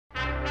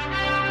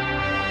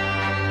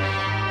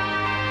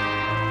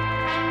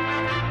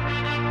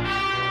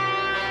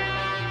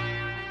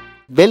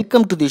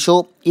Welcome to the show.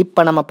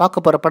 இப்ப நம்ம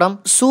பார்க்க போற படம்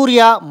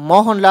சூர்யா,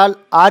 மோகன்லால்,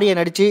 ஆர்யா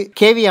நடிச்சு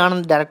கேவி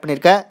ஆனந்த் டைரக்ட்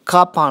பண்ணிருக்க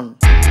காப்பான்.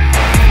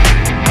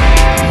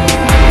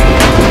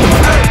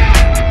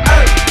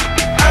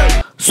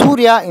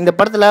 சூர்யா இந்த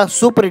படத்துல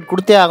சூப்பர் ஹிட்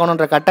கொடுத்தே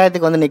ஆகணும்ன்ற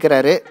கட்டாயத்துக்கு வந்து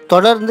நிக்கிறாரு.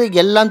 தொடர்ந்து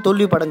எல்லாம்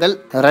தோல்வி படங்கள்.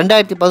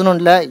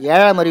 2011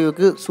 7ஆம்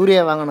அறிவுக்கு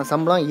சூர்யா வாங்கின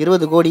சம்பளம்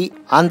 20 கோடி.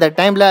 அந்த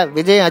டைம்ல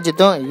விஜய்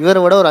அஜித்தும்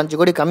இவரை விட ஒரு 5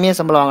 கோடி கம்மியா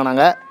சம்பளம்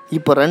வாங்கினாங்க.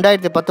 இப்போ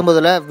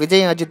 2019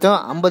 விஜய் அஜித்தும்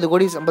 50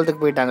 கோடி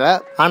சம்பளத்துக்கு போயிட்டாங்க.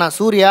 ஆனா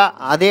சூர்யா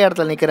அதே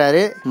இடத்துல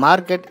நிக்கிறாரு.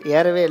 மார்க்கெட்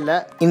ஏறவே இல்லை.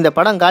 இந்த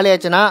படம்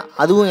காலியாச்சுன்னா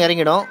அதுவும்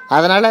இறங்கிடும்.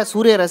 அதனால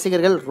சூர்யா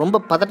ரசிகர்கள்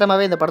ரொம்ப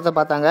பதட்டமாவே இந்த படத்தை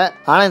பார்த்தாங்க.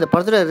 ஆனா இந்த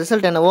படத்தோட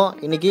ரிசல்ட் என்னவோ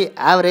இன்னைக்கு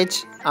ஆவரேஜ்.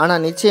 ஆனா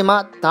நிச்சயமா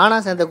தானா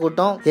சேர்ந்த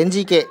கூட்டம்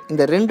என்ஜிகே.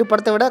 இந்த 2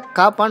 படத்தை விட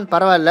காப்பான்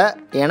பரவாயில்ல.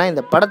 ஏன்னா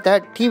இந்த படத்தை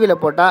டிவியில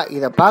போட்டா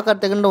இதை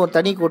பார்க்கறதுக்குன்னு ஒரு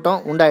தனி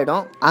கூட்டம்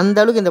உண்டாயிடும். அந்த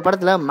அளவுக்கு இந்த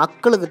படத்துல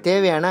மக்களுக்கு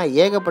தேவையான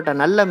ஏகப்பட்ட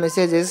நல்ல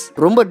மெசேஜஸ்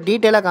ரொம்ப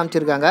டீட்டெயிலா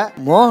காமிச்சிருக்காங்க.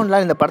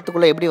 மோகன்லால் இந்த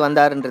படத்துக்குள்ள எப்படி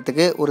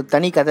வந்தாருன்றதுக்கு ஒரு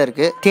தனி கதை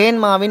இருக்கு.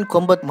 தேன்மாவின்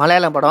கொம்பத்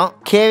மலையாளம் படம்.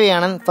 கேவி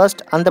ஆனந்த்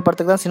ஃபர்ஸ்ட் அந்த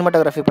படத்துக்கு தான்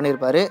சினிமாட்டோகிராஃபி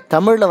பண்ணியிருப்பாரு.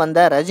 தமிழ்ல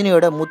வந்த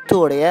ரஜினியோட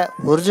முத்துவோடைய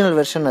ஒரிஜினல்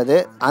வெர்ஷன் அது.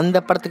 அந்த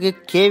படத்துக்கு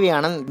KV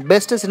Anand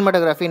best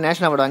cinematography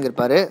national award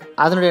வாங்கியிருப்பாரு.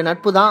 அதனுடைய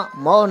நட்பு தான்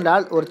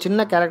மோகன்லால் ஒரு சின்ன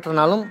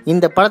கேரக்டர்னாலும்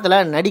இந்த படத்துல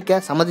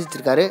நடிக்க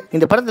சம்மதிச்சிருக்காரு.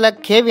 இந்த படத்துல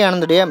கேவி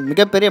ஆனந்துடைய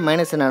மிகப்பெரிய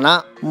மைனஸ் என்னன்னா,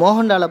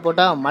 மோகன்லாலை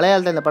போட்டா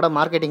மலையாளத்தில் இந்த படம்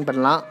மார்க்கெட்டிங்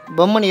பண்ணலாம்,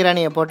 பொம்மன்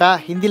ஈரானியை போட்டா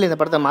ஹிந்தியில இந்த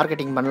படத்தை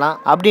மார்க்கெட்டிங் பண்ணலாம்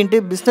அப்படின்ட்டு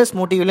பிசினஸ்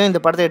மோட்டிவ்லயும்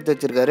இந்த படத்தை எடுத்து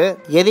வச்சிருக்காரு.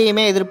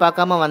 எதையுமே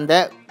எதிர்பார்க்காம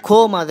வந்த கோ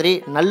மாதிரி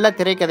நல்ல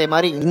திரைக்கதை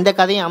மாதிரி இந்த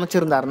கதையும்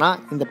அமைச்சிருந்தாருன்னா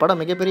இந்த படம்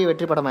மிகப்பெரிய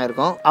வெற்றி படமா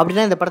இருக்கும்.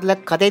 அப்படின்னா இந்த படத்துல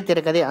கதை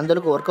திரைக்கதை அந்த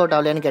அளவுக்கு ஒர்க் அவுட்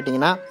ஆகலையான்னு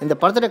கேட்டீங்கன்னா, இந்த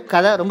படத்தோட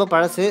கதை ரொம்ப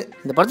பழசு.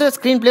 இந்த படத்தோட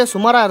ஸ்கிரீன் பிளே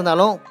சுமாரா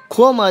இருந்தாலும்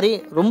கோ மாதிரி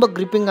ரொம்ப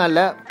கிரிப்பிங்கா இல்ல.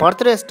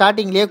 படத்தோட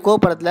ஸ்டார்டிங்லயே கோ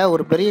படத்துல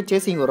ஒரு பெரிய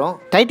சேசிங் வரும்.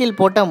 டைட்டில்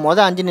போட்ட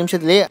மொதல் 5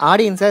 நிமிஷத்துலயே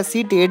ஆடியன்ஸை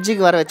சீட்டு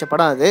எட்ஜுக்கு வர வச்ச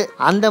படம் அது.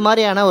 அந்த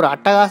மாதிரியான ஒரு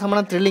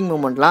அட்டகாசமான த்ரில்லிங்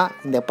மூமெண்ட்லாம்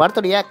இந்த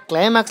படத்துடைய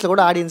கிளைமேக்ஸ்ல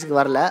கூட ஆடியன்ஸுக்கு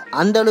வரல.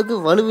 அந்த அளவுக்கு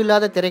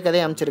வலுவில்லாத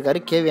திரைக்கதை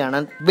அமைச்சிருக்காரு கேவி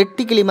ஆனந்த்.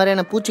 வெட்டிக்கிளி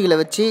மாதிரியான பூச்சிகளை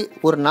வச்சு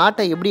ஒரு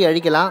நாட்டை எப்படி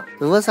அழிக்கலாம்,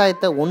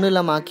 விவசாயத்தை ஒண்ணு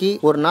இல்லாமக்கி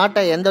ஒரு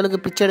நாட்டை எந்த அளவுக்கு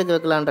பிச்சை எடுக்க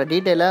வைக்கலான்ற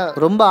டீடைல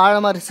ரொம்ப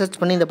ஆழமா ரிசர்ச்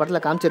பண்ணி இந்த படத்துல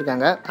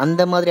காமிச்சிருக்காங்க.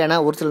 அந்த மாதிரியான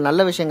ஒரு சில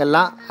நல்ல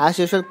விஷயங்கள்லாம் ஆஸ்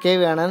யூஷுவல்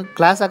கேவி ஆனந்த்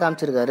கிளாஸா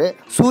காமிச்சிருக்காரு.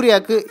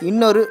 சூர்யாக்கு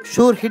இன்னொரு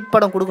ஷூர் ஹிட்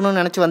படம்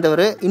கொடுக்கணும்னு நினைச்சு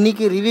வந்தவர்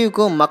இன்னைக்கு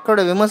ரிவ்யூக்கும்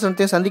மக்களோட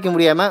விமர்சனத்தையும் சந்திக்க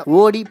முடியாம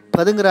ஓடி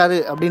பதுங்குறாரு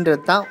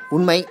அப்படின்றது தான்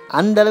உண்மை.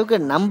 அந்த அளவுக்கு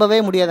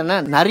நம்பவே முடியாதுன்னா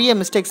நிறைய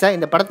மிஸ்டேக்ஸை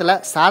இந்த படத்துல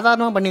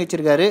சாதாரணமா பண்ணி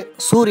வச்சிருக்காரு.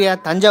 சூர்யா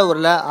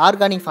தஞ்சாவூர்ல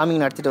ஆர்கானிக்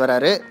ஃபார்மிங் நடத்திட்டு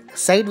வராரு.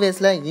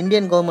 சைட்வேஸ்ல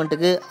இந்தியன்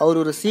கவர்மெண்ட்டுக்கு அவர்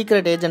ஒரு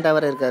சீக்ரெட் ஏஜென்டா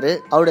வர இருக்காரு.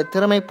 அவருடைய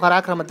திறமை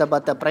பராக்கிரமத்தை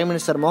பார்த்த பிரைம்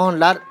மினிஸ்டர்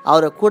மோகன்லால்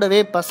அவரை கூடவே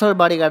பர்சனல்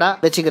பாடி கார்டா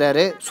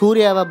வச்சுக்கிறாரு.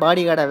 சூர்யாவை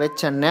பாடி கார்டா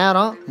வச்ச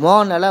நேரம்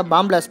மோகன்லால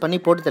பாம் பிளாஸ்ட் பண்ணி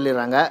போட்டு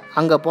தள்ளிடுறாங்க.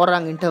 அங்க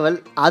போடுறாங்க இன்டர்வல்.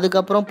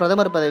 அதுக்கப்புறம்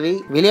பிரதமர் பதவி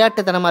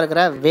விளையாட்டுத்தனமா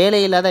இருக்கிற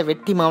வேலையில்லாத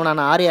வெட்டி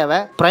மாவனான ஆர்யாவை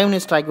பிரைம்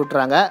மினிஸ்டர் ஆக்கி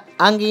விட்டுறாங்க.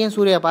 அங்கேயும்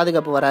சூர்யா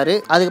பாதுகாப்பு வராரு.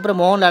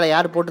 அதுக்கப்புறம் மோகன்லால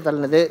யார் போட்டு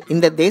தள்ளினது?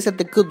 இந்த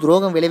தேசத்துக்கு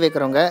துரோகம்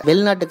விளைவிக்கிறவங்க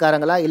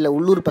வெளிநாட்டுக்காரங்களா இல்ல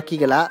உள்ளூர்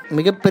பக்கிகளா?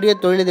 மிகப்பெரிய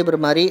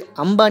தொழிலதிபர் மாதிரி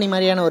அம்பானி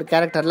மாதிரியான ஒரு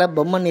கேரக்டர்ல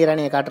பொம்மன்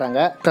ஈரானியை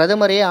காட்டுறாங்க.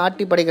 பிரதமரையே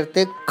ஆட்டி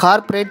படைக்கிறது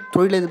கார்பரேட்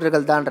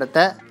தொழிலதிபர்கள் தான்றத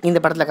இந்த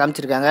படத்துல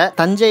காமிச்சிருக்காங்க.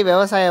 தஞ்சை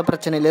விவசாய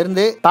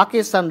பிரச்சனையிலிருந்து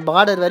பாகிஸ்தான்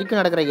பார்டர் வரைக்கும்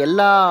நடக்கிற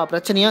எல்லா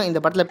பிரச்சனையும் இந்த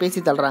படத்துல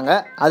பேசி தள்ளுறாங்க.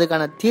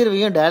 அதுக்கான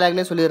தீர்வையும்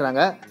டயலாக்லயே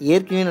சொல்லிடுறாங்க.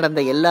 ஏற்கனவே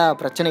நடந்த எல்லா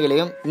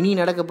பிரச்சனைகளையும் இனி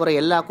நடக்க போற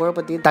எல்லா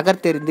குழப்பத்தையும்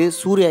தகர்த்தெறிந்து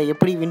சூர்யா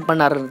எப்படி வின்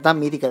பண்ணாருன்னு தான்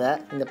மீதி கதை.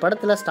 இந்த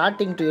படத்துல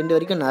ஸ்டார்டிங் டு எண்ட்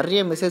வரைக்கும்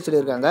நிறைய மெசேஜ்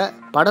சொல்லியிருக்காங்க.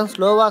 படம்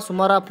ஸ்லோவா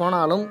சுமாரா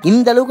போனாலும்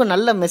இந்த அளவுக்கு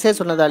நல்ல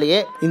மெசேஜ்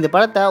சொன்னதாலேயே இந்த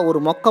படத்தை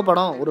ஒரு மொக்க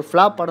படம் ஒரு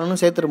ஃபிளாப்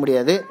படம்னு சேர்த்து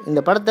முடியாது. இந்த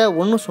படத்தை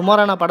ஒன்னும்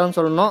சுமாரான படம்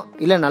சொல்லணும்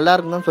இல்ல நல்லா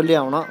இருக்குன்னு சொல்லி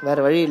ஆகணும், வேற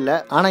வழி இல்ல.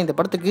 ஆனா இந்த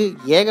படத்துக்கு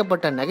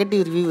ஏகப்பட்ட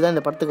நெகட்டிவ் ரிவ்யூ தான்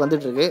இந்த படத்துக்கு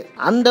வந்துட்டு இருக்கு.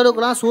 அந்த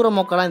அளவுக்குலாம் சூர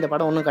மொக்கலாம் இந்த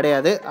படம் ஒன்றும்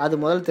கிடையாது. அது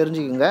முதல்ல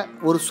தெரிஞ்சுக்கோங்க.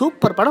 ஒரு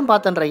சூப்பர் படம்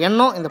பார்த்தன்ற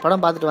எண்ணம் இந்த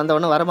படம் பார்த்துட்டு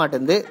வந்தவொன்னு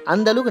வரமாட்டேங்குது.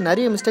 அந்த அளவுக்கு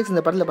நிறைய மிஸ்டேக்ஸ்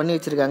இந்த படத்துல பண்ணி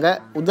வச்சிருக்காங்க.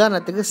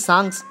 உதாரணத்துக்கு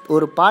சாங்ஸ்.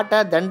 ஒரு பாட்டை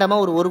தண்டமா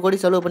ஒரு கோடி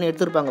செலவு பண்ணி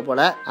எடுத்திருப்பாங்க போல.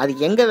 அது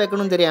எங்க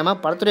வைக்கணும்னு தெரியாம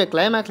படத்துடைய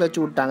கிளைமேக்ஸ்ல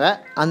வச்சு விட்டாங்க.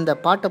 அந்த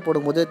பாட்டை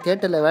போடும்போது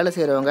தியேட்டர்ல வேலை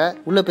செய்யறவங்க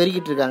உள்ள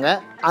பெருகிட்டு இருக்காங்க.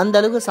 அந்த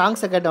அளவுக்கு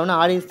சாங்ஸை கேட்டவொன்னு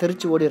ஆடியன்ஸ்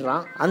தெரிச்சு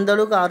ஓடிடுறான். அந்த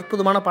அளவுக்கு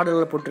அற்புதமான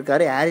பாடல்களை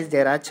போட்டிருக்காரு ஹாரிஸ்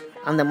ஜெயராஜ்.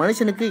 அந்த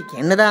மனுஷனுக்கு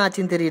என்னதான்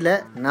ஆச்சுன்னு தெரியல.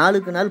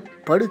 நாளுக்கு நாள்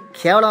படு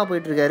கேவலமா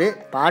போயிட்டு இருக்காரு.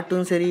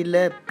 பாட்டும்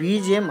சரியில்லை,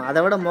 பிஜிஎம்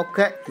அதை விட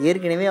மொக்க.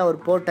 ஏற்கனவே அவர்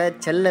போட்ட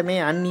செல்லமே,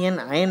 அன்னியன்,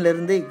 அயன்ல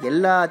இருந்து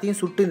எல்லாத்தையும்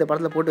சுட்டு இந்த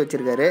படத்துல போட்டு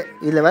வச்சிருக்காரு.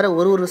 இதுல வேற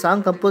ஒரு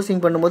சாங்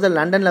கம்போசிங் பண்ணும்போது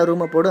லண்டன்ல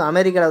ரூம் போடு,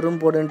 அமெரிக்கால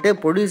ரூம் போடுன்ட்டு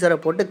ப்ரொடியூசரை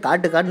போட்டு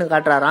காட்டுன்னு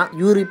காட்டுறாராம்.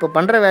 இவரு இப்ப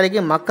பண்ற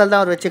வேலைக்கு மக்கள்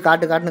தான் அவர் வச்சு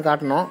காட்டுன்னு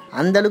காட்டணும்.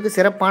 அந்த அளவுக்கு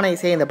சிறப்பான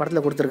இசையை இந்த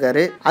படத்துல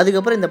கொடுத்திருக்காரு.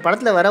 அதுக்கப்புறம் இந்த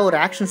படத்துல வர ஒரு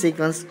ஆக்ஷன்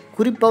சீக்வன்ஸ்,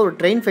 குறிப்பா ஒரு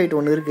ட்ரெயின் ஃபைட்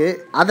ஒன்று இருக்கு.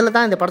 அதுல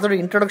தான் இந்த படத்தோட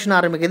இன்ட்ரோடக்ஷன்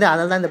ஆரம்பிக்குது.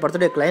 அதில் தான் இந்த படத்தோட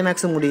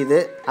கிளைமேக்ஸ் முடியுது.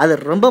 அது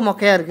ரொம்ப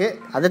மொக்கையா இருக்கு.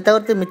 அதை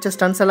தவிர்த்து மிச்ச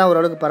ஸ்டன்ஸ் எல்லாம்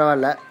ஓரளவுக்கு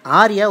பரவாயில்ல.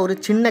 ஆர்யா ஒரு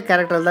சின்ன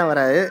கேரக்டர் தான்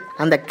வராது.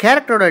 அந்த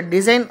கேரக்டரோட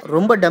டிசைன்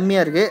ரொம்ப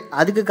டம்மியா இருக்கு.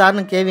 அதுக்கு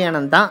காரணம் கேவி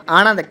ஆனந்த் தான்.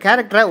 ஆனா அந்த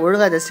கேரக்டரை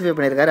ஒழுங்கா ஜஸ்டிஃபை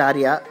பண்ணியிருக்காரு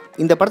ஆர்யா.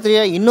 இந்த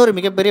படத்துலயே இன்னொரு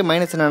மிகப்பெரிய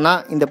மைனஸ் என்னன்னா,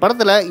 இந்த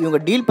படத்துல இவங்க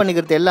டீல்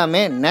பண்ணிக்கிறது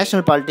எல்லாமே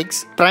national politics,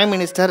 prime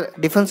minister,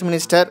 defence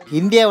minister,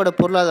 இந்தியாவோட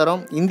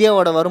பொருளாதாரம்,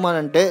 இந்தியாவோட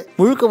வருமானம்ட்டு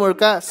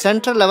முழுக்க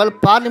சென்ட்ரல் லெவல்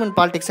பார்லிமெண்ட்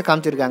பாலிடிக்ஸை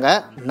காமிச்சிருக்காங்க.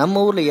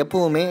 நம்ம ஊர்ல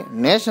எப்பவுமே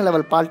நேஷனல்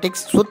லெவல்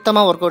பாலிடிக்ஸ்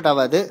சுத்தமா ஒர்க் அவுட்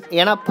ஆகாது.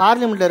 ஏன்னா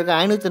பார்லிமெண்ட்ல இருக்க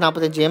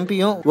 545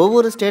 எம்பியும்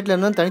ஒவ்வொரு ஸ்டேட்ல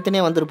இருந்தும்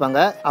தனித்தனியா வந்திருப்பாங்க.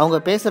 அவங்க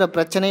பேசுற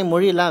பிரச்சனை,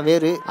 மொழி எல்லாம்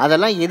வேறு.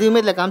 அதெல்லாம்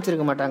எதுவுமே இதுல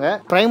காமிச்சிருக்க மாட்டாங்க.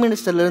 பிரைம்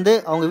மினிஸ்டர்ல இருந்து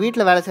அவங்க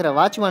வீட்டுல வேலை செய்யற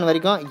வாட்ச்மேன்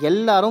வரைக்கும்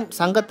எல்லாரும்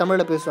சங்க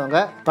தமிழ்ல பேசுவாங்க.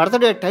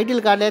 படத்துடைய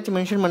டைட்டில் கார்டுலயாச்சும்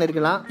மென்ஷன்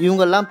பண்ணிருக்கலாம்,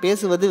 இவங்க எல்லாம்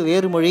பேசுவது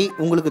வேறு மொழி,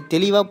 உங்களுக்கு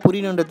தெளிவா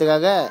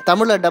புரியணுன்றதுக்காக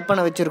தமிழ்ல டப்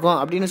பண்ண வச்சிருக்கோம்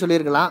அப்படின்னு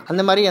சொல்லியிருக்கலாம்.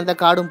 அந்த மாதிரி எந்த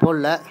கார்டும்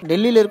போடல.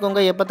 டெல்லியில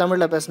இருக்கவங்க எப்ப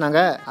தமிழ்ல பேசினாங்க,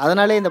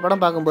 அதனாலே இந்த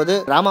படம் பார்க்கும்போது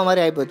ராமா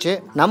மாதிரி ஆயிப்போச்சு.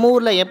 நம்ம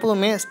ஊர்ல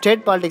எப்பவுமே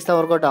ஸ்டேட் பாலிடிக்ஸ் தான்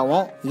ஒர்க் அவுட்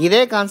ஆகும்.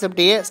 இதே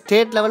கான்செப்டையே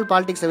ஸ்டேட் லெவல்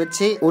பாலிடிக்ஸ்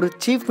வச்சு ஒரு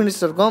சீஃப்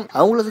மினிஸ்டருக்கும்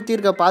அவங்கள சுத்தி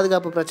இருக்க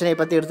பாதுகாப்பு பிரச்சனையை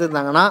பத்தி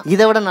எடுத்திருந்தாங்கன்னா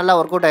இதை விட நல்லா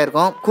ஒர்க் அவுட்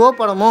ஆயிருக்கும். கோ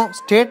படமும்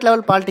ஸ்டேட்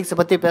லெவல் பாலிடிக்ஸ்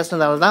பத்தி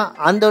பேசினதால தான்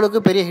அந்த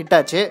அளவுக்கு பெரிய ஹிட்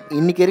ஆச்சு.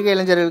 இன்னைக்கு இருக்க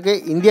இளைஞர்களுக்கு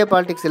இந்தியா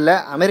பாலிடிக்ஸ் இல்ல,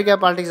 அமெரிக்கா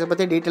பாலிடிக்ஸ்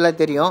பத்தி டீட்டெயிலா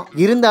தெரியும்.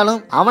 இருந்தாலும்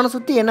அவனை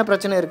சுத்தி என்ன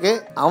பிரச்சனை இருக்கு,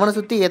 அவனை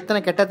சுத்தி எத்தனை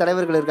கெட்ட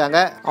தலைவர்கள் இருக்காங்க,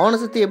 அவனை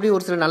சுத்தி எப்படி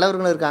ஒரு சில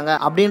நல்லவர்கள் இருக்காங்க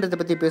அப்படின்றத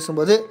பத்தி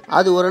பேசும்போது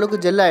அது ஓரளவுக்கு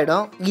ஜெல்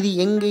ஆயிடும். இது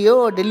எங்கேயோ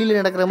டெல்லியில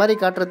நடக்கிற மாதிரி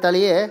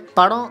காட்டுறதாலேயே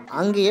படம்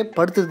அங்கேயே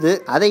படுத்துது.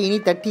 அதை இனி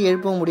தட்டி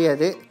எழுப்பவும்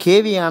முடியாது.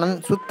 கேவி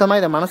ஆனந்த் சுத்தமா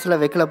இதை மனசுல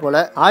வைக்கல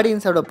போல.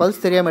 ஆடியன்ஸோட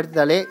பல்ஸ் தெரியாம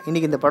எடுத்ததாலே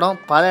இன்னைக்கு இந்த படம்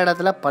பல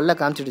இடத்துல பல்ல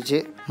காமிச்சிடுச்சு.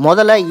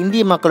 முதல்ல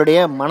இந்திய மக்களுடைய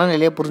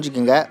மனநிலையை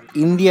புரிஞ்சுக்குங்க.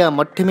 இந்தியா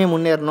மட்டுமே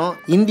முன்னேறணும்,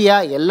 இந்தியா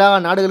எல்லா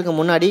நாடுகளுக்கு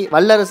முன்னாடி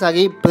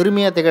வல்லரசாகி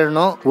பெருமையா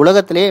திகழணும்,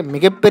 உலகத்திலே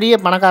மிகப்பெரிய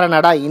பணக்கார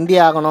நாடா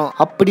இந்தியா ஆகணும்,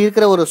 அப்படி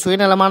இருக்கிற ஒரு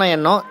சுயநலமான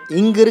எண்ணம்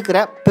இங்க இருக்கிற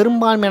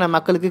பெரும்பான்மையான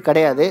மக்களுக்கு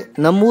கிடையாது.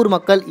 நம்ம ஊர்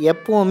மக்கள்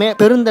எப்பவுமே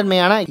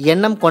பெருந்தன்மையான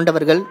எண்ணம்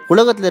கொண்டவர்கள்.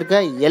 உலகத்தில் இருக்க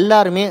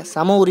எல்லாருமே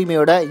சம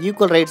உரிமையோட,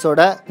 ஈக்குவல்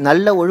ரைட்ஸோட,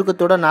 நல்ல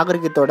ஒழுக்கத்தோட,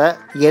 நாகரிகத்தோட,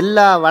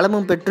 எல்லா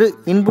வளமும் பெற்று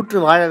இன்புற்று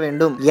வாழ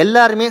வேண்டும்,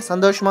 எல்லாருமே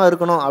சந்தோஷமா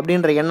இருக்கணும்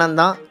அப்படின்ற எண்ணம்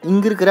தான்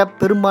இங்க இருக்கிற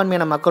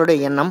பெரும்பான்மையான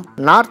மக்களுடைய எண்ணம்.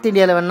 நார்த்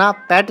இந்தியால வேணா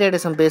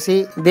பேட்ரியாட்டிசம் பேசி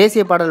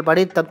தேசிய பாடல்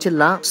பாடி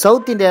தப்பிச்சிடலாம்.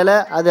 சவுத் இந்தியால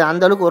அது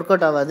அந்த அளவுக்கு ஒர்க்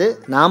அவுட் ஆகாது.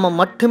 நாம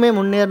மட்டுமே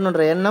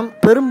முன்னேறணுன்ற எண்ணம்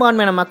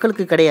பெரும்பான்மையான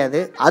மக்களுக்கு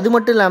கிடையாது. அது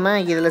மட்டும் இல்லாம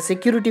இதுல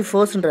செக்யூரிட்டி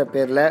ஃபோர்ஸ்ன்ற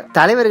பேர்ல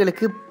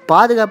தலைவர்களுக்கு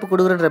பாதுகாப்பு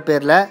கொடுக்குற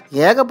பேர்ல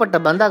ஏகப்பட்ட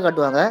பந்தா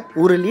காட்டுவாங்க.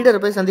 ஒரு லீடரை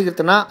போய்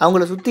சந்திக்கிறதுனா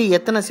அவங்கள சுத்தி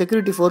எத்தனை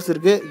செக்யூரிட்டி ஃபோர்ஸ்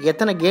இருக்கு,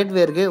 எத்தனை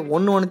கேட்வே இருக்கு,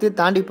 ஒன்னுத்தையும்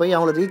தாண்டி போய்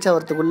அவங்களை ரீச்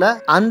ஆகிறதுக்குள்ள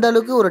அந்த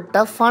அளவுக்கு ஒரு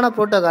டஃப்பான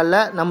புரோட்டோகால்ல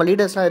நம்ம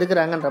லீடர்ஸ் எல்லாம்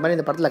இருக்கிறாங்கன்ற மாதிரி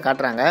இந்த படத்துல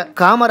காட்டுறாங்க.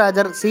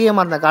 காமராஜர்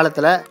சிஎம் இருந்த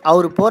காலத்துல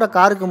அவர் போற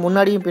காருக்கு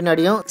முன்னாடியும்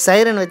பின்னாடியும்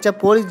சைரன் வச்ச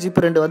போலீஸ்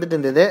ஜீப் 2 வந்துட்டு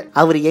இருந்தது.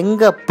 அவர்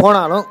எங்க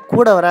போனாலும்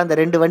கூட வர அந்த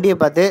 2 வண்டியை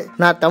பார்த்து,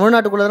 நான்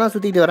தமிழ்நாட்டுக்குள்ளதான்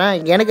சுத்திட்டு வரேன்,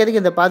 எனக்கு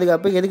எதுக்கு இந்த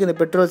பாதுகாப்பு, எதுக்கு இந்த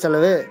பெட்ரோல்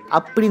செலவு,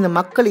 அப்படி இந்த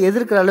மக்கள்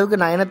எதிர்க்கிற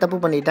அளவுக்கு நான் என்ன தப்பு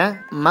பண்ணிட்டேன்,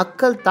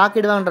 மக்கள்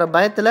தாக்கிடுவாங்கன்ற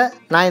பயத்துல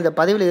நான் இந்த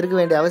பதவியில் இருக்க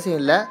வேண்டிய அவசியம்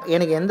இல்ல,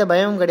 எனக்கு எந்த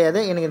பயமும் கிடையாது,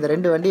 எனக்கு இந்த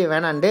 2 வண்டியை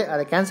வேணாண்டு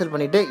அதை கேன்சல்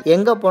பண்ணிட்டு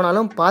எங்க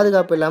போனாலும்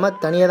பாதுகாப்பு இல்லாம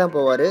தனியா தான்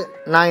போவாரு.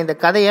 நான் இந்த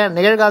கதையை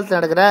நிகழ்காலத்தில்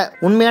நடக்கிற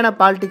உண்மையான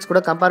பாலிடிக்ஸ்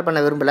கூட கம்பேர்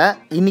பண்ண விரும்பல.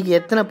 இன்னைக்கு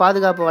எத்தனை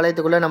பாதுகாப்பு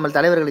வளையத்துக்குள்ள நம்ம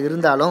தலைவர்கள்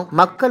இருந்தாலும்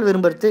மக்கள்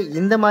விரும்புறது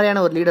இந்த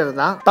மாதிரியான ஒரு லீடர்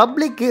தான்.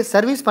 பப்ளிக்கு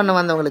சர்வீஸ் பண்ண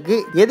வந்தவங்களுக்கு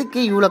எதுக்கு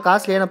இவ்வளவு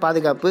காஸ்ட்லியான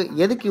பாதுகாப்பு,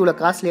 எதுக்கு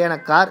இவ்வளவு காஸ்ட்லியான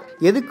கார்,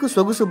 எதுக்கு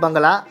சொகுசு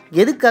பங்களா,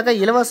 எதுக்காக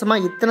இலவசமா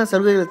இத்தனை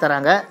சலுகைகள்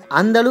தராங்க,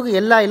 அந்த அளவுக்கு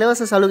எல்லா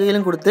இலவச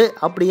சலுகைகளும் கொடுத்து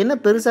அப்படி என்ன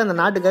பெருசா அந்த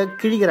நாட்டுக்காக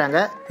கிழிக்கிறாங்க,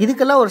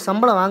 இதுக்கெல்லாம் ஒரு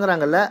சம்பளம்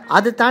வாங்குறாங்கல்ல,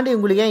 அதை தாண்டி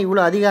உங்களுக்கு ஏன்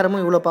இவ்வளவு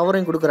அதிகாரமும் இவ்வளவு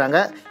பவரையும் கொடுக்குறாங்க,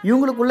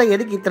 இவங்களுக்குள்ள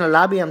எதுக்கு இத்தனை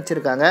லாபி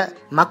அமைச்சிருக்காங்க,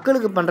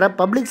 மக்களுக்கு பண்ற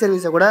பப்ளிக்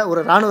சர்வீஸை கூட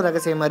ஒரு ராணுவ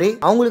ரகசியம் மாதிரி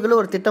அவங்களுக்குள்ள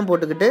ஒரு திட்டம்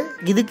போட்டுக்கிட்டு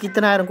இதுக்கு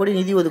இத்தனை ஆயிரம் கோடி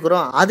நிதி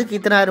ஒதுக்குறோம், அதுக்கு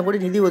இத்தனை ஆயிரம் கோடி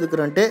நிதி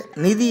ஒதுக்குறோன்ட்டு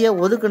நிதியை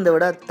ஒதுக்குறதை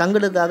விட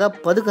தங்களுக்காக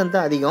பதுக்கம்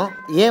தான் அதிகம்.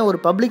 ஏன் ஒரு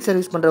பப்ளிக்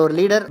சர்வீஸ் பண்ற ஒரு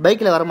லீடர்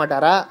பைக்ல வர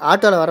மாட்டாரா,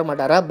 ஆட்டோல வர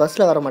மாட்டாரா,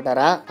 பஸ்ல வர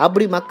மாட்டாரா,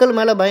 அப்படி மக்கள்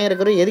மேல பயம்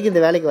இருக்கிற எதுக்கு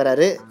இந்த வேலைக்கு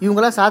வராரு,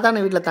 இவங்கெல்லாம்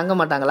சாதாரண வீட்டுல தங்க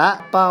மாட்டாங்களா,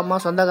 அப்பா அம்மா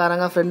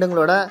சொந்தக்காரங்க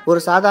ஃப்ரெண்டுங்களோட ஒரு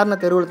சாதாரண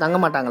தெருவில் தங்க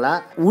மாட்டாங்களா,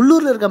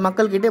 உள்ளூர்ல இருக்க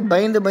மக்கள் கிட்ட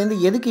பயந்து பயந்து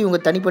எதுக்கு இவங்க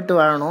தனிப்பட்டு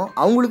வாழணும்,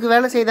 அவங்களுக்கு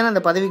வேலை செய்தானே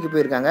அந்த பதவிக்கு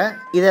போயிருக்காங்க.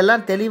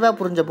 இதெல்லாம் தெளிவா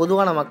புரிஞ்ச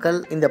பொதுவான மக்கள்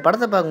இந்த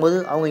படத்தை பார்க்கும்போது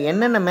அவங்க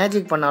என்னென்ன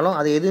மேஜிக் பண்ணாலும்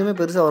அது எதுவுமே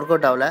பெருசா ஒர்க்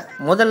அவுட் ஆகல.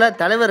 முதல்ல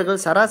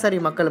தலைவர்கள் சராசரி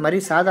மக்கள் மாதிரி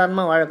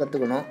சாதாரணமா வாழ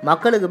கத்துக்கணும்.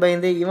 மக்களுக்கு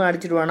பயந்து இவன்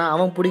அடிச்சிடுவானா,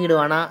 அவன்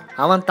புடிங்கிடுவானா,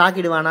 அவன்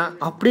தாக்கிடுவானா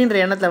அப்படின்ற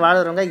எண்ணத்துல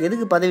வாழறவங்க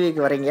எதுக்கு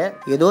பதவிக்கு வரீங்க,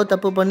 ஏதோ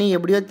தப்பு பண்ணி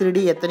எப்படியோ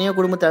திருடி எத்தனையோ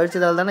குடும்பத்தை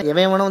அழிச்சதால தானே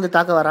எவன் வந்து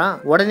தாக்க வரான்,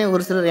 உடனே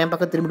ஒரு சிலர் என்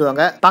பக்கம்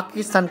திரும்பிடுவாங்க.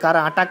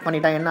 பாகிஸ்தான்காரன் அட்டாக்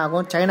பண்ணிட்டா என்ன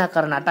ஆகும்,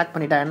 சைனாக்காரன் அட்டாக்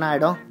பண்ணிட்டா என்ன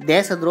ஆயிடும்,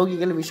 தேச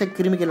துரோகிகள் விஷ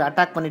கிருமிகள்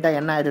அட்டாக் பண்ணிட்டா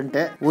என்ன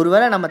ஆயிடும்ட்டு.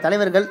 ஒருவேளை நம்ம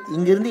தலைவர்கள்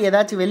இங்கிருந்து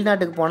ஏதாச்சும்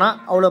வெளிநாட்டுக்கு போனா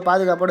அவ்வளவு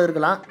பாதுகாப்போடு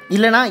இருக்கலாம்,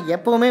 இல்லனா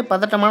எப்பவுமே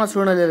பதட்டமான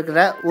சூழ்நிலை இருக்கிற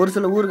ஒரு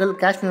சில ஊர்கள்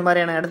காஷ்மீர்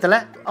மாதிரியான இடத்துல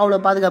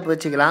அவ்வளவு பாதுகாப்பு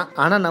வச்சுக்கலாம்.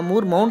 ஆனா நம்ம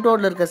ஊர் மவுண்ட்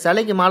ரோட்ல இருக்க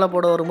சிலைக்கு மாலை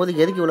போட வரும்போது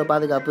எதுக்கு இவ்வளவு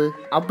பாதுகாப்பு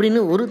அப்படின்னு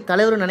ஒரு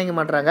தலைவரும் நினைக்க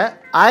மாட்டாங்க.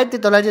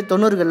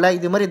 1990களில்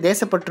இது மாதிரி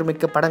தேசப்பற்று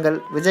மிக்க படங்கள்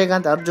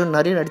விஜயகாந்த், அர்ஜுன்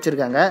நிறைய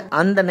நடிச்சிருக்காங்க.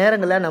 அந்த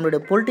நேரங்களில்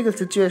நம்மளுடைய பொலிட்டிக்கல்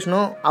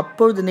சிச்சுவேஷனும்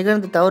அப்பொழுது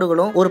நிகழ்ந்த தவறு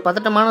அவர்களும் ஒரு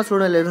பதட்டமான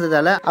சூழ்நிலை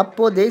இருந்ததால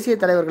அப்போ தேசிய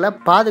தலைவர்களை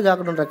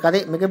பாதுகாக்கணுன்ற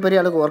கதை மிகப்பெரிய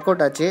அளவுக்கு ஒர்க்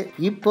அவுட் ஆச்சு.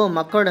 இப்போ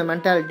மக்களோட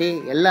மென்டாலிட்டி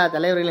எல்லா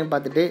தலைவர்களையும்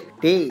பார்த்துட்டு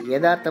டேய்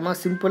யதார்த்தமா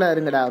சிம்பிளா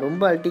இருங்கடா,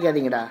 ரொம்ப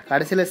அழட்டிக்காதீங்கடா,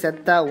 கடைசியில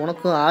செத்தா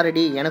உனக்கும் 6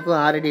 அடி எனக்கும்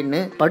 6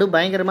 அடின்னு படு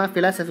பயங்கரமா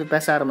பிலாசபி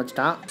பேச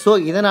ஆரம்பிச்சிட்டான். ஸோ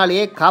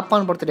இதனாலேயே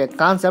காப்பான் படத்துடைய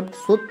கான்செப்ட்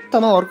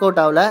சுத்தமா ஒர்க்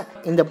அவுட் ஆகல.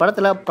 இந்த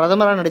படத்துல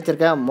பிரதமரா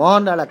நடிச்சிருக்க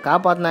மோகன்லாலை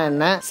காப்பாத்தினா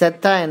என்ன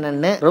செத்தா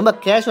என்னன்னு ரொம்ப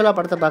கேஷுவலா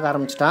படத்தை பார்க்க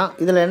ஆரம்பிச்சிட்டான்.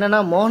 இதுல என்னன்னா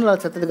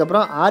மோகன்லால் செத்ததுக்கு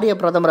அப்புறம் ஆர்யா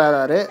பிரதமர்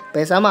ஆகிறாரு.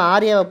 பேசாம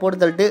ஆர்யாவை போட்டு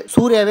தள்ளிட்டு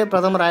சூர்யாவே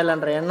பிரதமர்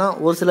ஆயிடலான்ற எண்ணம்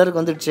ஒரு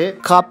சிலருக்கு வந்துடுச்சு.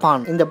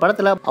 காப்பான் இந்த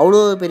படத்துல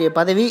அவ்வளவு பெரிய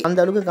பதவி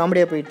அந்த அளவுக்கு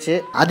காமெடியா போயிடுச்சு.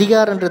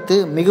 அதிகாரன்றது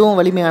மிகவும்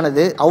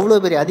வலிமையானது.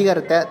 அவ்வளவு பெரிய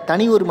அதிகாரத்தை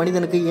தனி ஒரு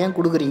மனிதனுக்கு ஏன்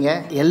கொடுக்குறீங்க?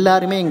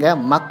 எல்லாருமே இங்க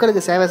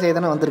மக்களுக்கு சேவை செய்ய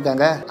தானே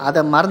வந்திருக்காங்க.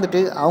 அதை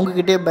மறந்துட்டு அவங்க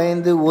கிட்டே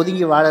பயந்து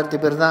ஒதுங்கி வாழறது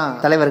பேர் தான்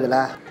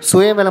தலைவர்களா?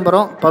 சுய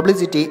விளம்பரம்,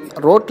 பப்ளிசிட்டி,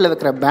 ரோட்ல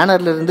வைக்கிற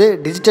பேனர்ல இருந்து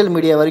டிஜிட்டல்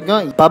மீடியா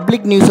வரைக்கும்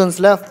பப்ளிக்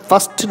நியூசன்ஸ்ல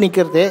ஃபர்ஸ்ட்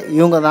நிக்கிறதே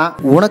இவங்க தான்.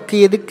 உனக்கு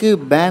எதுக்கு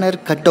பேனர்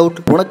கட் அவுட்?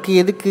 உனக்கு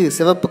எதுக்கு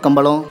சிவப்பு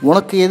கம்பளம்?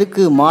 உனக்கு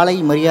எதுக்கு மாலை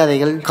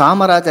மரியாதைகள்?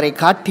 காமராஜரை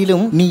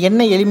காட்டிலும் நீ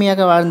என்ன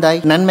எளிமையாக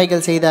வாழ்ந்தாய்,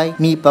 நன்மைகள் செய்தாய்?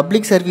 நீ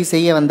பப்ளிக் சர்வீஸ்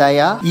செய்ய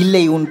வந்தாயா,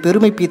 இல்லை உன்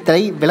பெருமை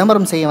பீத்தலை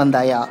விளம்பரம் செய்ய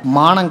வந்தாயா?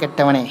 மானம்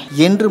கெட்டவனே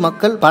என்று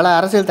மக்கள் பல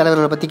அரசியல்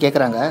தலைவர்களை பத்தி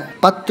கேட்கறாங்க.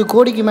 10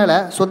 கோடிக்கு மேல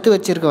சொத்து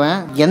வச்சிருக்கவன்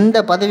எந்த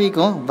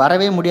பதவிக்கும்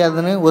வரவே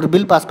முடியாதுன்னு ஒரு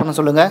பில் பாஸ் பண்ண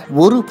சொல்லுங்க.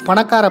 ஒரு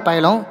பணக்கார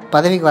பயலும்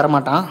பதவிக்கு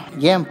வரமாட்டான்.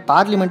 ஏன்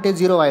பார்லிமெண்ட்டே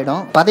ஜீரோ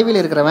ஆயிடும். பதவியில்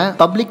இருக்கிறவன்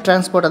பப்ளிக்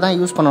டிரான்ஸ்போர்ட்டை தான்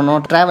யூஸ்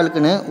பண்ணணும்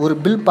டிராவலுக்குன்னு ஒரு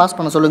பில் பாஸ்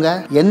பண்ண சொல்லுங்க.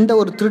 எந்த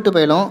ஒரு திருட்டு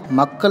பயலும்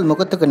மக்கள்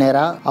முகத்துக்கு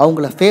நேரா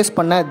அவங்கள ஃபேஸ்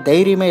பண்ண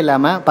தைரியமே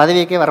இல்லாம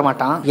பதவிக்கே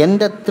வரமாட்டான்.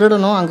 எந்த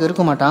திருடனும் அங்க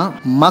இருக்க மாட்டான்.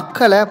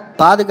 மக்களை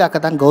பாதுகாக்க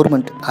தான்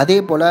கவர்மெண்ட். அதே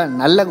போல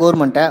நல்ல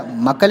கவர்மெண்ட்டை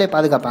மக்களே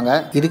பாதுகாப்பாங்க.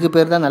 இதுக்கு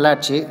பேர் தான்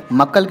நல்லாட்சி.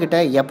 மக்கள் கிட்ட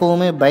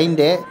எப்பவுமே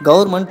பயந்தே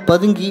கவர்மெண்ட்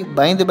பதுங்கி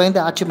பயந்து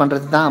பயந்து ஆட்சி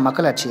பண்றது தான்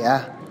மக்களாட்சியா?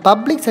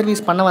 பப்ளிக்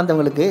சர்வீஸ் பண்ண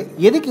வந்தவங்களுக்கு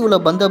எதுக்கு இவ்வளோ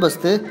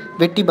பந்தோபஸ்து,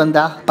 வெட்டி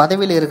பந்தா?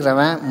 பதவியில்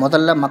இருக்கிறவன்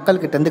முதல்ல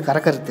மக்கள்கிட்ட இருந்து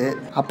கறக்கிறது,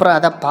 அப்புறம்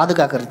அதை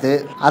பாதுகாக்கிறது,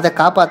 அதை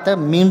காப்பாற்ற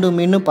மீண்டும்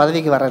மீண்டும்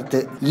பதவிக்கு வர்றது,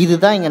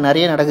 இதுதான் இங்கே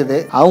நிறைய நடக்குது.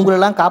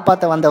 அவங்களெல்லாம்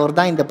காப்பாற்ற வந்தவர்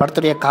தான் இந்த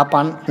படத்துடைய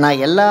காப்பான்.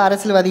 நான் எல்லா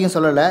அரசியல்வாதியும்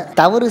சொல்லலை,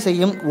 தவறு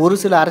செய்யும் ஒரு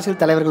சில அரசியல்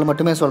தலைவர்கள்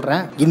மட்டுமே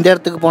சொல்கிறேன். இந்த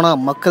இடத்துக்கு போனால்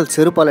மக்கள்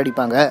செருப்பால்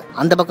அடிப்பாங்க,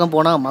 அந்த பக்கம்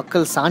போனால்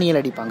மக்கள்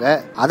சாணியில் அடிப்பாங்க,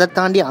 அதை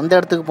தாண்டி அந்த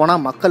இடத்துக்கு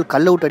போனால் மக்கள்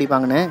கல்லவுட்டு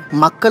அடிப்பாங்கன்னு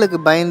மக்களுக்கு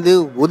பயந்து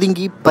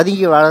ஒதுங்கி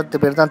பதுங்கி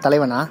வாழறது பேர் தான்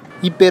தலைவனா?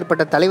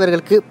 இப்பேற்பட்ட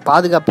தலைவர்களுக்கு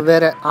பாதுகாப்பு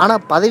வேற. ஆனா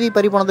பதவி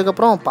பறி போனதுக்கு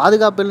அப்புறம்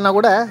பாதுகாப்பு இல்லைன்னா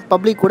கூட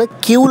பப்ளிக் கூட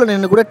கியூல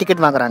நின்று கூட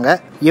டிக்கெட் வாங்குறாங்க.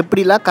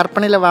 எப்படிலாம்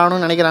கற்பனையில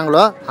வாழணும்னு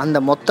நினைக்கிறாங்களோ அந்த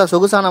மொத்த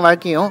சொகுசான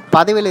வாழ்க்கையும்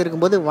பதவியில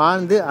இருக்கும்போது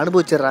வாழ்ந்து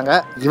அனுபவிச்சிடுறாங்க.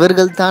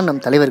 இவர்கள் தான்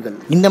நம் தலைவர்கள்.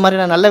 இந்த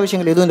மாதிரியான நல்ல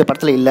விஷயங்கள் எதுவும் இந்த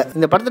படத்துல இல்ல.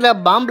 இந்த படத்துல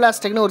பாம்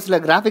பிளாஸ்டிக்னு ஒரு சில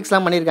கிராபிக்ஸ்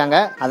எல்லாம் பண்ணிருக்காங்க.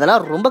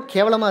 அதெல்லாம் ரொம்ப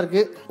கேவலமா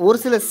இருக்கு. ஒரு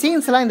சில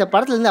சீன்ஸ் எல்லாம் இந்த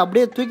படத்துல இருந்து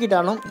அப்படியே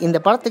தூக்கிட்டாலும் இந்த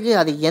படத்துக்கு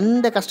அது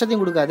எந்த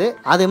கஷ்டத்தையும் கொடுக்காது.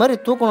 அதே மாதிரி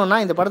தூக்கணும்னா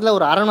இந்த படத்துல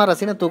ஒரு 1/2 மணி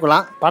நேரம் சீனை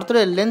தூக்கலாம்.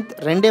 படத்துல லென்த்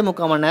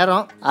 2.75 மணி நேரம்.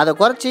 அதை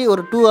குறைச்சி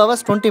ஒரு 2 hours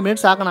 20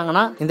 minutes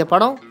ஆக்கினாங்கன்னா இந்த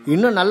படம்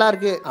இன்னும் நல்லா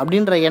இருக்கு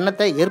அப்படின்ற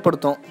எண்ணத்தை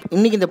ஏற்படுத்தும்.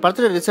 இன்னைக்கு இந்த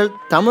படத்துல ரிசல்ட்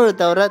தமிழை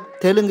தவிர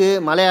தெலுங்கு,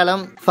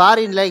 மலையாளம்,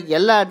 ஃபாரின்ல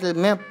எல்லா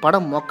இடத்துலயுமே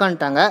படம்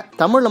மொக்கான்ட்டாங்க.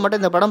 தமிழ்ல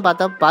மட்டும் இந்த படம்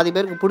பார்த்தா பாதி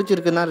பேருக்கு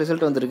பிடிச்சிருக்குன்னு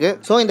ரிசல்ட் வந்திருக்கு.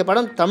 ஸோ இந்த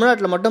படம்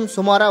தமிழ்நாட்டில் மட்டும்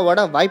சுமாரா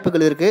ஓட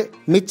வாய்ப்புகள் இருக்கு.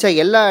 மிச்ச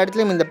எல்லா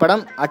இடத்துலயும் இந்த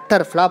படம்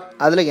அட்டர் ஃபிளாப்,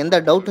 அதுல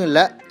எந்த டவுட்டும்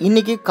இல்லை.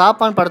 இன்னைக்கு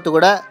காப்பான் படத்து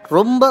கூட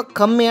ரொம்ப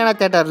கம்மியான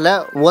தியேட்டர்ல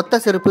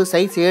ஒத்த செருப்பு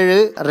சைஸ் 7,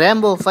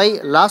 ரேம்போ 5,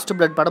 லாஸ்ட்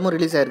பிளட் படமும்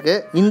ரிலீஸ் ஆயிருக்கு.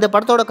 இந்த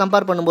படத்தோட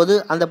கம்பேர் பண்ணும்போது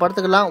அந்த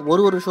படத்துக்கெல்லாம்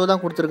ஒரு ஷோ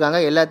தான் கொடுத்துருக்காங்க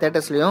எல்லா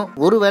தியேட்டர்ஸ்லயும்.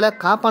 ஒருவேளை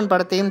காப்பான்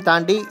படத்தையும்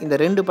தாண்டி இந்த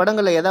 2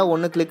 படங்கள்ல ஏதாவது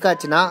ஒன்று கிளிக்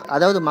ஆச்சுன்னா,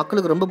 அதாவது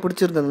மக்களுக்கு ரொம்ப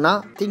பிடிச்சிருந்ததுன்னா,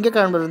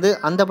 திங்கட்கிழமை இருந்து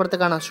அந்த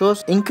படத்துக்கான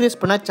ஷோஸ் இன்க்ரீஸ்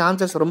பண்ண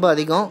சான்சஸ் ரொம்ப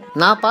அதிகம்.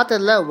 நான்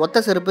பார்த்ததுல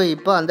ஒத்த செருப்பு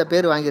இப்போ அந்த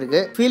பேர்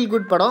வாங்கியிருக்கு. ஃபீல்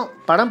குட் படம்.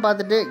 படம்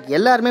பார்த்துட்டு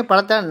எல்லாருமே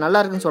படத்தை நல்லா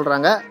இருக்குன்னு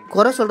சொல்றாங்க.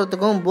 குறை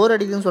சொல்றதுக்கும் போர்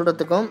அடிக்குன்னு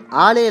சொல்றதுக்கும்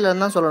ஆளே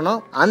இல்லைன்னு தான் சொல்லணும்.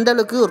 அந்த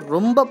அளவுக்கு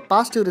ரொம்ப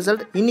பாசிட்டிவ்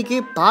ரிசல்ட் இன்னைக்கு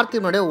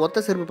பார்த்திபனுடைய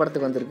ஒத்த செருப்பு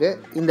படத்துக்கு வந்திருக்கு.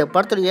 இந்த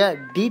படத்துடைய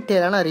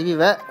டீட்டெயிலான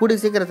ரிவ்யூவை கூடி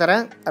சீக்கிரம்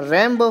தரேன்.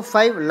 ரேம்போ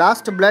 5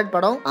 லாஸ்ட் பிளட்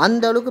படம்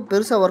அந்த அளவுக்கு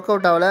பெருசா ஒர்க்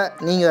அவுட் ஆகல.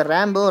 நீங்க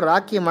ரேம்போ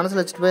ராக்கியை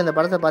மனசுல வச்சுட்டு போய் இந்த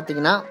படத்தை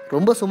பார்த்தீங்கன்னா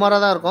ரொம்ப சுமாரா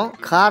தான் இருக்கும்.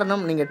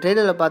 காரணம், நீங்க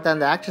ட்ரெய்லர்ல பார்த்த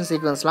அந்த ஆக்ஷன்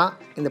சீக்வன்ஸ்லாம்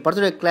இந்த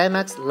படத்துடைய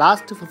கிளைமேக்ஸ்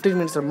லாஸ்ட் 15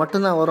 minutes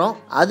மட்டும்தான் வரும்.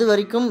 அது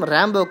வரைக்கும்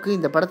ரேம்போக்கு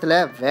இந்த படத்துல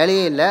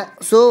வேலையே இல்லை.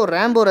 ஸோ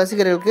ரேம்போ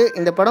ரசிகர்களுக்கு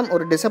இந்த படம்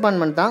ஒரு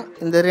டிசப்பாயின்மெண்ட் தான்.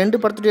 இந்த 2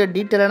 படத்துடைய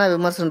டீட்டெயிலான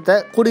விமர்சனத்தை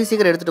கூடிய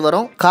சீக்கிரம் எடுத்துட்டு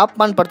வரும்.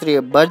 காப்பான் படத்துடைய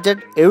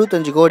பட்ஜெட்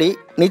 75 கோடி.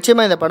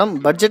 நிச்சயமா இந்த படம்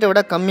பட்ஜெட்டை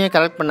விட கம்மியாக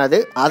கலெக்ட் பண்ணாது.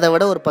 அதை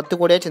விட ஒரு 10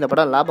 கோடியாச்சும் இந்த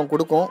படம் லாபம்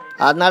கொடுக்கும்.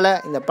 அதனால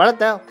இந்த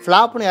படத்தை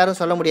ஃப்ளாப்னு யாரும்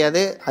சொல்ல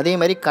முடியாது. அதே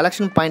மாதிரி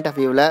கலெக்ஷன் பாயிண்ட் ஆஃப்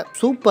வியூவில்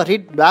சூப்பர்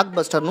ஹிட் பிளாக்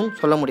பஸ்டர்னு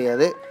சொல்ல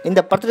முடியாது. இந்த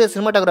படத்துடைய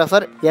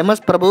சினிமாட்டோகிராஃபர்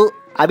MS பிரபு,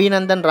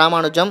 அபிநந்தன்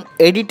ராமானுஜம்,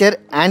 எடிட்டர்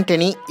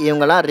ஆண்டனி,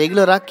 இவங்கெல்லாம்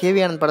ரெகுலரா KV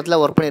ஆனந்த் படத்துல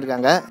ஒர்க்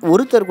பண்ணியிருக்காங்க.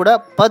 ஒருத்தர் கூட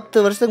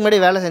 10 வருஷத்துக்கு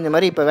முன்னாடி வேலை செஞ்ச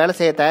மாதிரி இப்ப வேலை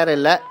செய்ய தயார்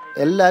இல்லை.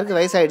 எல்லாருக்கும்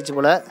வயசாயிடுச்சு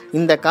போல.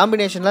 இந்த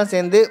காம்பினேஷன்லாம்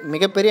சேர்ந்து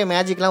மிகப்பெரிய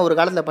மேஜிக்லாம் ஒரு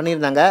காலத்தில்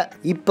பண்ணியிருந்தாங்க.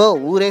 இப்போ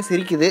ஊரே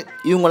சிரிக்குது.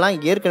 இவங்கெல்லாம்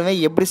ஏற்கனவே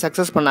எப்படி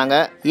சக்ஸஸ் பண்ணாங்க,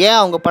 ஏன்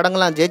அவங்க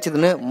படங்கள்லாம்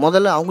ஜெயிச்சதுன்னு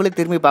முதல்ல அவங்களே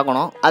திரும்பி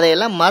பார்க்கணும்.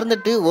 அதையெல்லாம்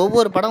மறந்துட்டு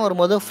ஒவ்வொரு படம்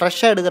வரும்போதும்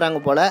ஃப்ரெஷ்ஷாக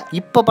எடுக்கிறாங்க போல.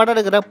 இப்போ படம்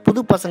எடுக்கிற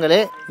புது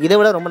பசங்களே இதை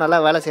விட ரொம்ப நல்லா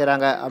வேலை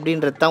செய்கிறாங்க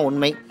அப்படின்றது தான்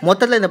உண்மை.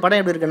 மொத்தத்தில் இந்த படம்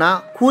எப்படி இருக்குன்னா,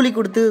 கூலி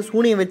கொடுத்து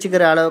சூனியம்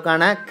வச்சுக்கிற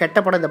அளவுக்கான கெட்ட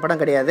படம் இந்த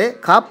படம் கிடையாது.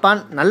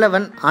 காப்பான்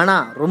நல்லவன்,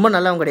 ஆனால் ரொம்ப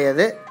நல்லவன்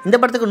கிடையாது. இந்த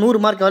படத்துக்கு 100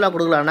 மார்க் எவ்வளோ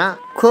கொடுக்கலான்னா,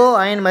 கோ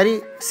அயன் மாதிரி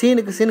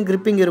சீனுக்கு சீன்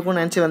கிரிப்பிங்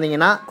இருக்கும்னு நினச்சி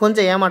வந்தீங்கன்னா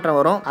கொஞ்சம் ஏமாற்றம்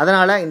வரும்.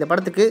 அதனால இந்த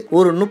படத்துக்கு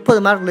ஒரு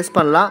 30 மார்க் லிஸ்ட்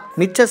பண்ணலாம்.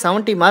 மிச்ச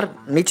 70 மார்க்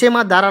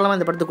நிச்சயமாக தாராளமாக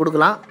இந்த படத்துக்கு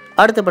கொடுக்கலாம்.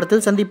 அடுத்த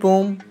படத்தில்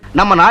சந்திப்போம்.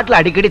 நம்ம நாட்டில்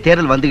அடிக்கடி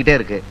தேர்தல் வந்துகிட்டே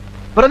இருக்கு.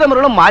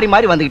 பிரதமர்களும் மாறி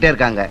மாறி வந்துகிட்டே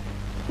இருக்காங்க.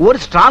 ஒரு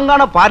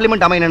ஸ்ட்ராங்கான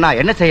பார்லிமெண்ட் அமையணும்னா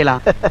என்ன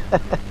செய்யலாம்?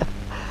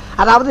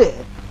 அதாவது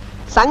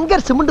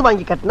சங்கர் சிமெண்ட்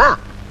வாங்கி கட்டினா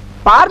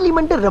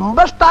பார்லிமெண்ட்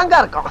ரொம்ப ஸ்ட்ராங்கா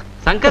இருக்கும்.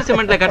 சங்கர்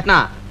சிமெண்ட்ல கட்டினா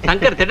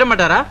சங்கர் திட்ட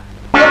மாட்டாரா?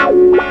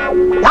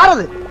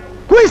 யாரது?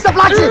 Who is the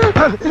black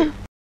sheep?